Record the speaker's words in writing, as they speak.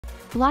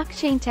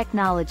Blockchain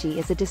technology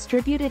is a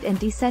distributed and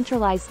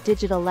decentralized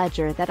digital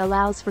ledger that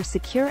allows for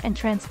secure and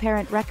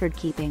transparent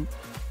record-keeping.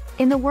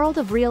 In the world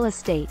of real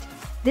estate,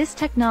 this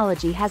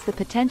technology has the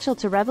potential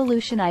to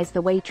revolutionize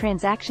the way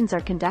transactions are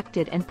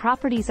conducted and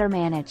properties are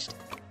managed.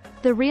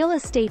 The real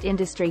estate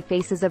industry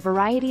faces a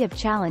variety of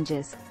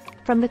challenges,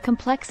 from the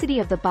complexity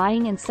of the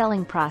buying and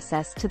selling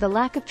process to the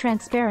lack of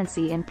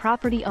transparency in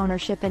property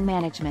ownership and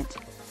management.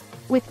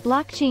 With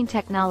blockchain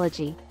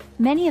technology,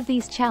 many of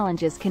these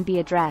challenges can be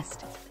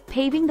addressed,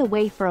 paving the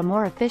way for a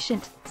more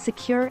efficient,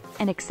 secure,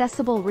 and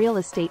accessible real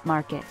estate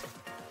market.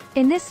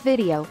 In this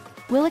video,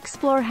 we'll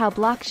explore how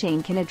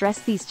blockchain can address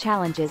these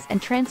challenges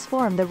and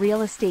transform the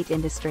real estate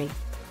industry.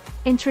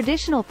 In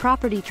traditional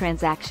property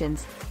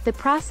transactions, the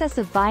process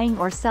of buying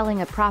or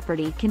selling a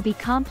property can be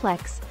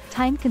complex,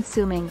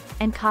 time-consuming,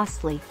 and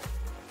costly.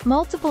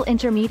 Multiple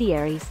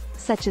intermediaries,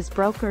 such as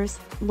brokers,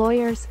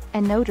 lawyers,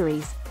 and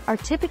notaries, are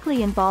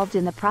typically involved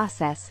in the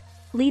process,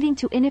 leading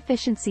to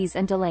inefficiencies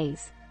and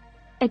delays.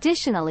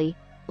 Additionally,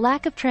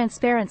 lack of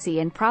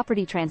transparency in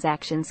property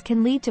transactions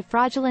can lead to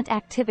fraudulent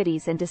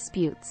activities and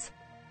disputes.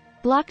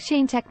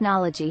 Blockchain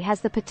technology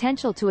has the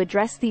potential to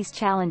address these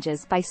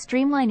challenges by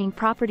streamlining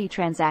property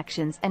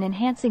transactions and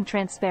enhancing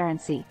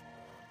transparency.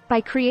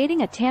 By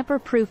creating a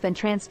tamper-proof and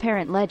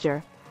transparent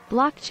ledger,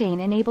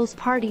 blockchain enables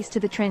parties to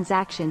the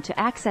transaction to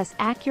access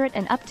accurate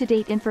and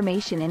up-to-date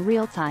information in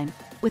real time,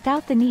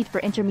 without the need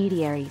for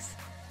intermediaries.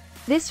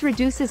 This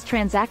reduces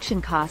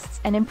transaction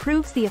costs and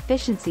improves the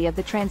efficiency of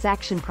the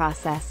transaction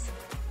process.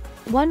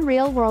 One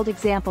real-world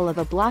example of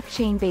a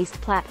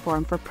blockchain-based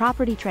platform for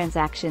property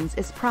transactions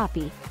is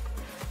Propy.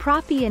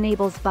 Propy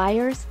enables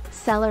buyers,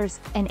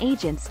 sellers, and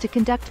agents to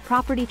conduct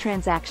property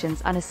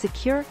transactions on a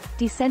secure,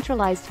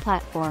 decentralized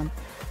platform.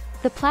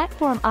 The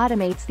platform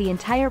automates the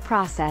entire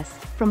process,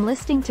 from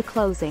listing to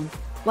closing,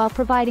 while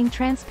providing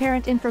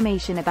transparent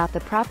information about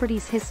the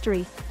property's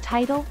history,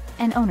 title,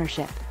 and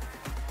ownership.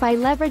 By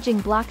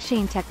leveraging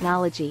blockchain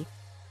technology,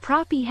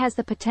 Propy has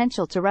the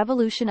potential to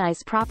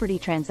revolutionize property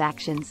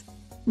transactions,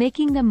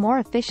 making them more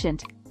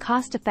efficient,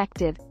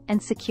 cost-effective,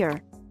 and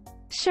secure.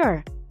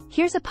 Sure,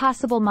 here's a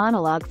possible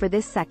monologue for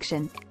this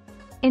section.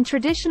 In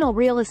traditional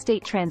real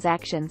estate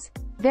transactions,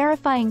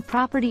 verifying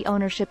property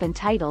ownership and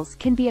titles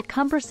can be a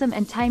cumbersome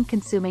and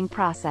time-consuming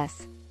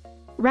process.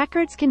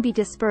 Records can be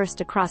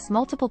dispersed across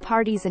multiple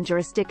parties and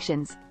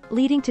jurisdictions,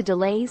 leading to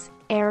delays,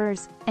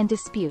 errors, and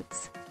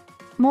disputes.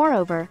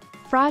 Moreover,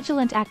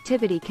 fraudulent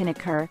activity can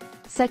occur,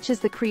 such as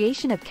the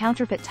creation of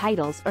counterfeit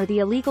titles or the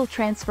illegal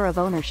transfer of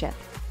ownership.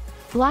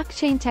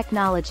 Blockchain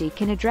technology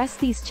can address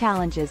these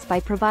challenges by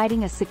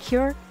providing a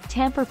secure,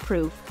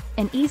 tamper-proof,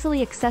 and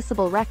easily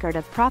accessible record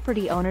of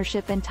property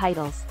ownership and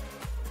titles.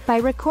 By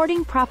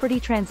recording property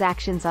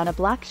transactions on a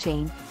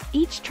blockchain,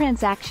 each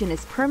transaction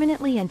is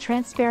permanently and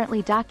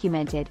transparently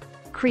documented,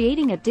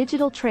 creating a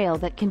digital trail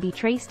that can be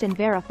traced and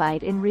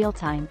verified in real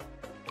time.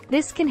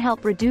 This can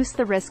help reduce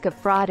the risk of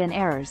fraud and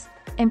errors,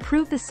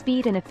 improve the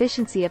speed and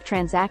efficiency of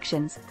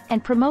transactions,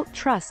 and promote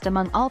trust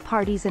among all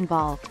parties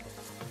involved.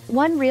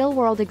 One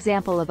real-world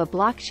example of a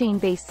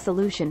blockchain-based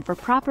solution for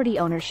property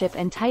ownership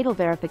and title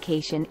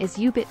verification is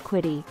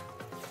Ubiquity.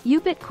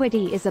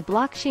 Ubiquity is a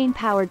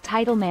blockchain-powered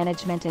title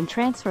management and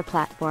transfer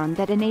platform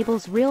that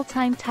enables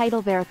real-time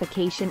title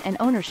verification and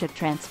ownership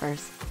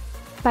transfers.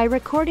 By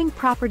recording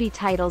property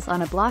titles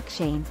on a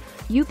blockchain,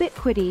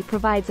 Ubiquity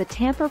provides a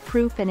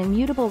tamper-proof and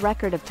immutable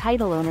record of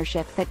title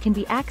ownership that can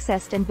be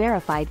accessed and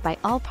verified by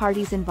all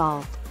parties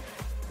involved.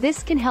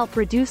 This can help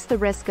reduce the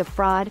risk of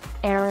fraud,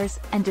 errors,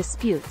 and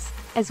disputes,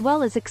 as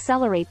well as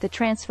accelerate the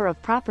transfer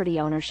of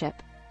property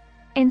ownership.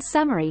 In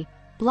summary,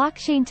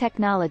 blockchain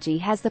technology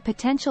has the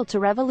potential to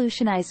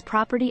revolutionize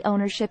property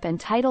ownership and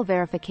title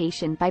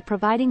verification by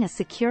providing a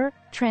secure,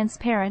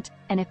 transparent,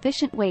 and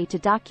efficient way to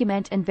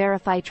document and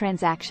verify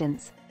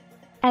transactions.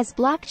 As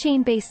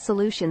blockchain-based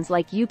solutions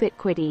like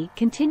Ubiquity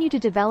continue to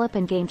develop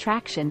and gain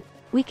traction,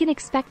 we can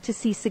expect to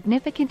see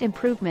significant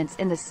improvements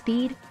in the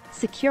speed,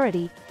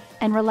 security,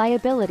 and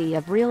reliability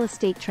of real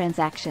estate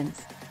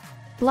transactions.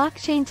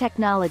 Blockchain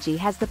technology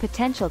has the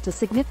potential to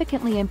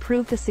significantly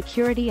improve the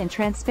security and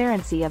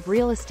transparency of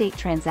real estate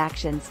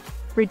transactions,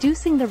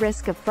 reducing the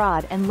risk of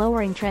fraud and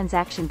lowering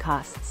transaction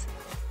costs.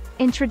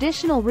 In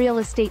traditional real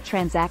estate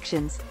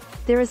transactions,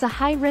 there is a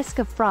high risk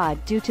of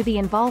fraud due to the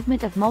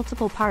involvement of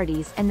multiple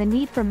parties and the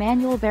need for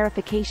manual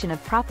verification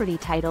of property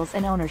titles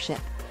and ownership.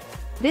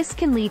 This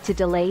can lead to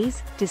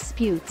delays,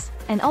 disputes,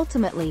 and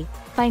ultimately,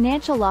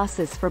 financial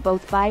losses for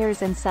both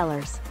buyers and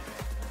sellers.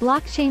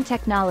 Blockchain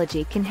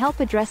technology can help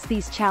address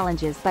these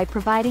challenges by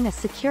providing a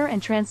secure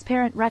and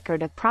transparent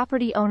record of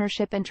property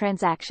ownership and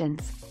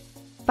transactions.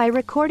 By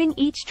recording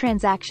each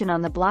transaction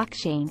on the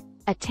blockchain,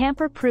 a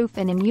tamper-proof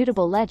and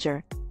immutable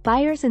ledger,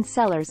 buyers and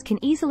sellers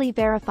can easily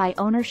verify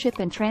ownership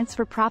and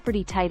transfer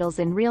property titles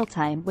in real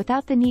time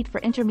without the need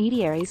for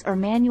intermediaries or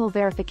manual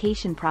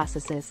verification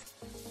processes.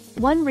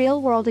 One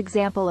real-world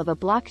example of a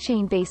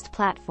blockchain-based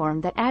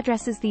platform that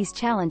addresses these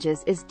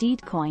challenges is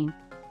Deedcoin.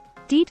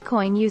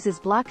 Deedcoin uses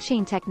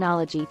blockchain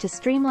technology to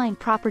streamline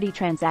property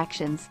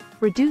transactions,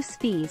 reduce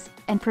fees,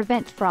 and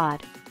prevent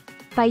fraud.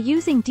 By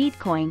using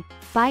Deedcoin,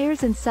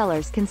 buyers and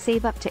sellers can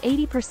save up to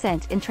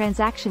 80% in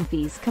transaction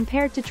fees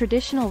compared to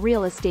traditional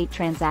real estate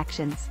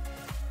transactions.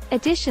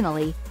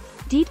 Additionally,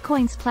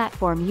 Deedcoin's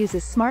platform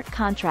uses smart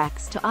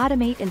contracts to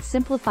automate and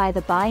simplify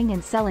the buying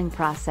and selling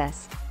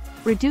process,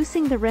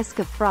 reducing the risk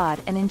of fraud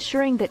and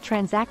ensuring that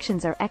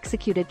transactions are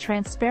executed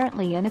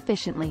transparently and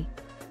efficiently.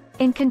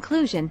 In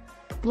conclusion,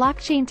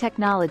 blockchain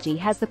technology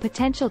has the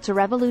potential to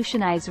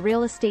revolutionize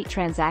real estate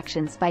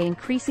transactions by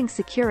increasing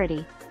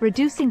security,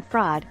 reducing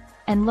fraud,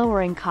 and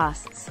lowering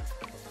costs.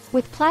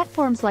 With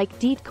platforms like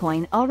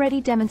Deedcoin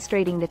already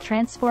demonstrating the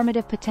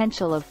transformative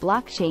potential of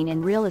blockchain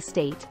in real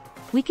estate,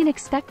 we can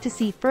expect to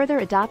see further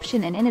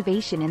adoption and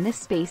innovation in this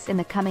space in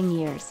the coming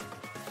years.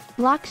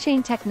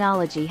 Blockchain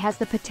technology has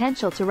the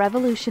potential to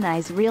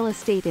revolutionize real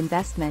estate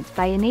investment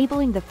by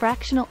enabling the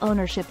fractional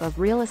ownership of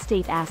real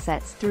estate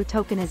assets through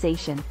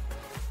tokenization.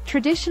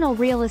 Traditional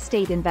real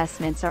estate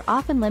investments are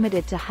often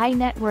limited to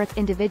high-net-worth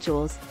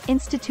individuals,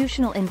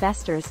 institutional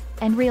investors,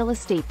 and real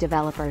estate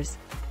developers.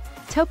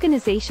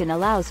 Tokenization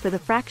allows for the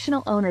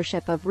fractional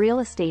ownership of real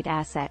estate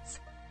assets,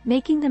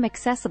 making them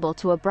accessible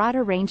to a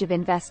broader range of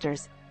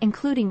investors,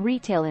 including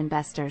retail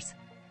investors.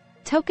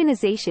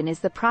 Tokenization is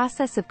the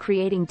process of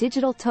creating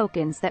digital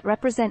tokens that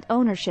represent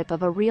ownership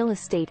of a real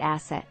estate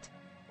asset.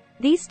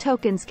 These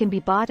tokens can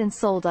be bought and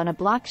sold on a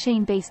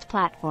blockchain-based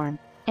platform,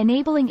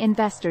 enabling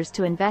investors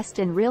to invest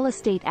in real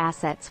estate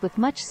assets with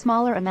much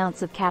smaller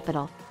amounts of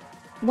capital.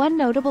 One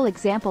notable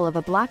example of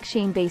a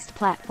blockchain-based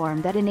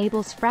platform that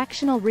enables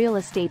fractional real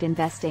estate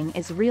investing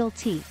is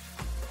RealT.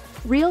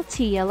 RealT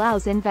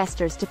allows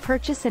investors to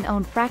purchase and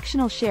own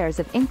fractional shares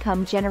of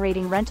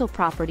income-generating rental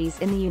properties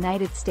in the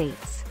United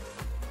States.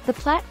 The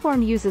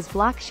platform uses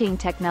blockchain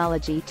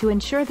technology to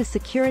ensure the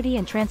security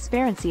and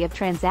transparency of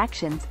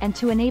transactions and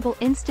to enable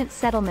instant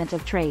settlement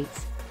of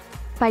trades.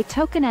 By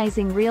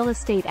tokenizing real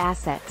estate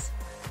assets,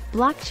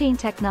 blockchain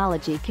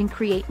technology can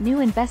create new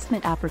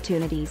investment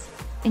opportunities,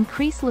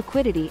 increase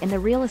liquidity in the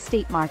real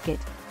estate market,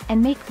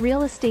 and make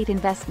real estate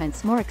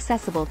investments more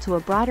accessible to a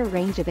broader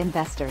range of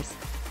investors.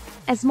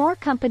 As more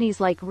companies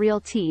like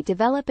RealT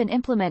develop and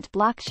implement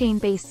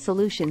blockchain-based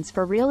solutions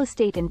for real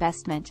estate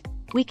investment,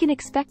 we can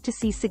expect to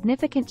see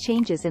significant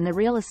changes in the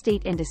real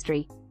estate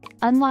industry,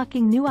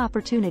 unlocking new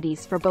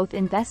opportunities for both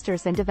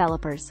investors and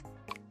developers.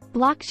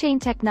 Blockchain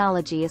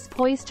technology is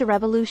poised to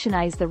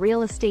revolutionize the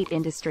real estate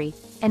industry,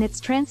 and its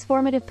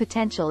transformative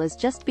potential is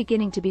just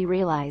beginning to be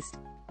realized.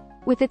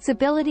 With its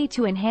ability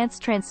to enhance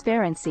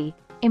transparency,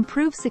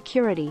 improve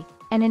security,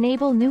 and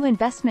enable new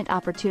investment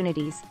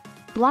opportunities,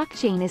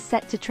 blockchain is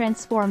set to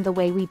transform the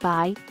way we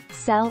buy,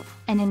 sell,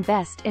 and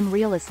invest in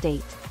real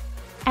estate.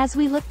 As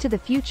we look to the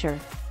future,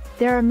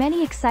 there are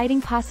many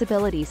exciting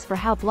possibilities for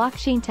how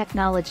blockchain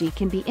technology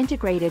can be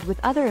integrated with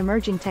other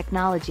emerging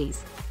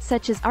technologies,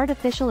 such as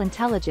artificial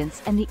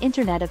intelligence and the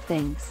Internet of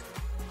Things.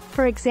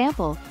 For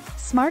example,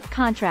 smart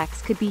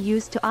contracts could be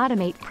used to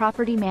automate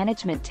property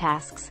management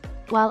tasks,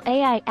 while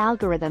AI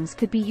algorithms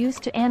could be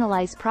used to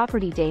analyze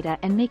property data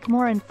and make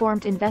more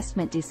informed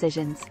investment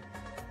decisions.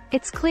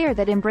 It's clear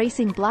that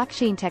embracing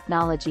blockchain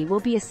technology will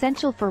be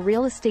essential for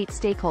real estate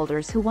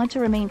stakeholders who want to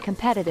remain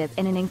competitive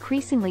in an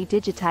increasingly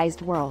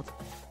digitized world.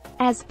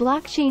 As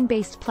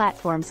blockchain-based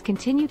platforms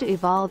continue to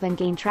evolve and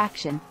gain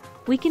traction,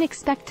 we can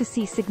expect to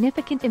see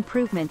significant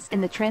improvements in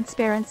the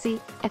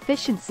transparency,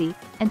 efficiency,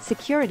 and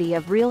security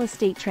of real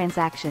estate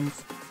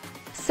transactions.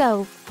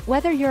 So,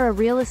 whether you're a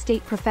real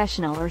estate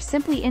professional or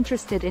simply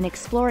interested in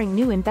exploring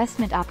new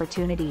investment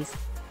opportunities,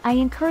 I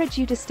encourage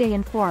you to stay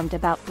informed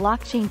about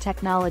blockchain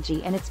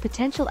technology and its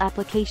potential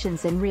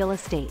applications in real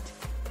estate.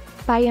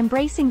 By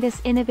embracing this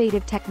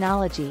innovative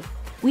technology,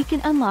 we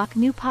can unlock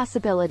new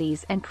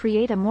possibilities and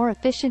create a more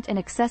efficient and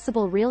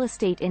accessible real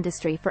estate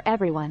industry for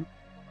everyone.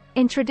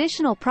 In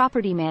traditional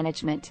property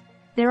management,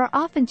 there are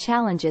often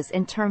challenges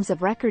in terms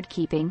of record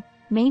keeping,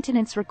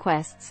 maintenance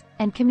requests,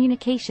 and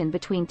communication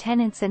between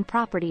tenants and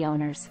property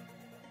owners.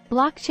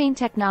 Blockchain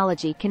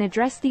technology can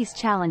address these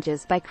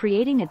challenges by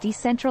creating a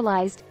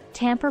decentralized,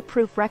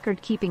 tamper-proof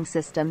record-keeping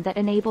system that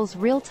enables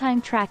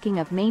real-time tracking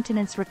of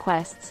maintenance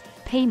requests,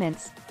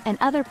 payments, and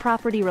other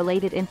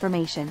property-related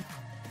information.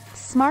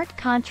 Smart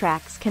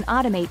contracts can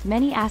automate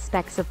many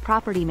aspects of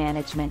property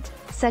management,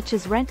 such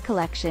as rent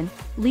collection,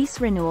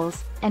 lease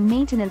renewals, and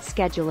maintenance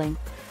scheduling,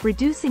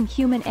 reducing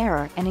human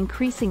error and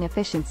increasing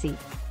efficiency.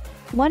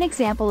 One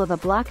example of a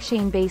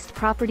blockchain-based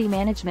property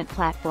management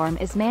platform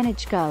is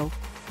ManageGo.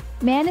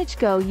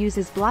 ManageGo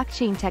uses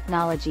blockchain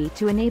technology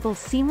to enable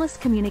seamless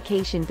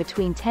communication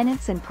between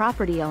tenants and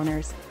property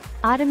owners,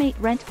 automate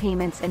rent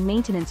payments and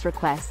maintenance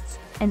requests,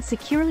 and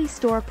securely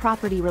store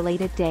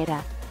property-related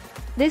data.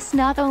 This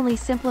not only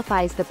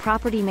simplifies the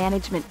property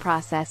management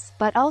process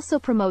but also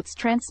promotes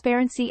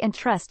transparency and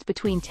trust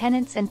between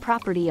tenants and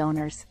property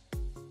owners.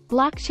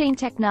 Blockchain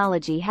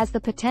technology has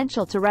the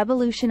potential to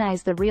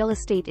revolutionize the real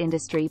estate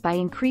industry by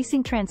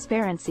increasing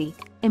transparency,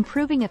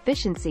 improving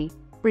efficiency,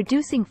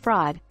 reducing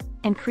fraud,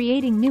 and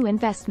creating new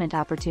investment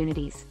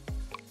opportunities.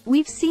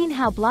 We've seen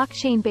how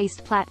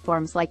blockchain-based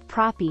platforms like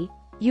Propi,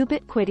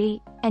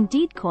 Ubiquity, and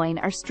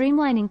Deedcoin are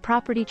streamlining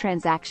property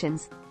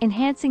transactions,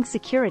 enhancing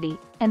security,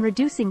 and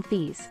reducing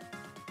fees.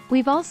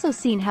 We've also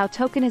seen how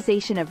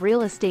tokenization of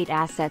real estate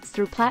assets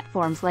through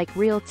platforms like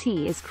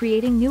Realty is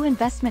creating new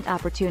investment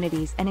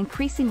opportunities and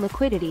increasing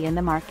liquidity in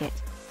the market.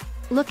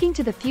 Looking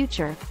to the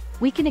future,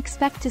 we can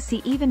expect to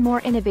see even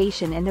more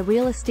innovation in the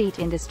real estate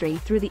industry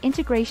through the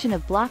integration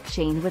of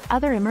blockchain with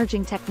other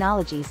emerging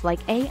technologies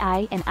like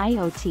AI and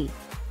IoT.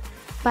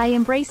 By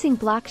embracing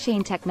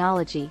blockchain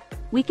technology,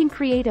 we can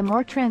create a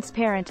more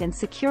transparent and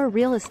secure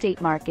real estate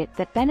market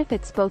that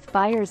benefits both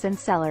buyers and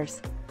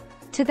sellers.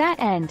 To that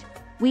end,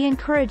 we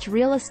encourage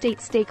real estate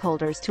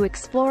stakeholders to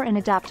explore and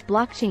adopt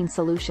blockchain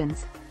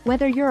solutions,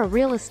 whether you're a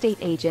real estate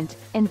agent,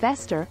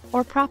 investor,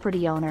 or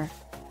property owner.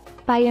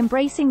 By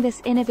embracing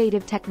this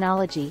innovative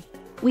technology,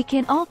 we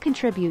can all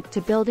contribute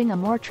to building a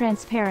more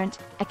transparent,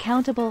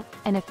 accountable,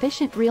 and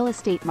efficient real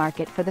estate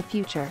market for the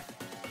future.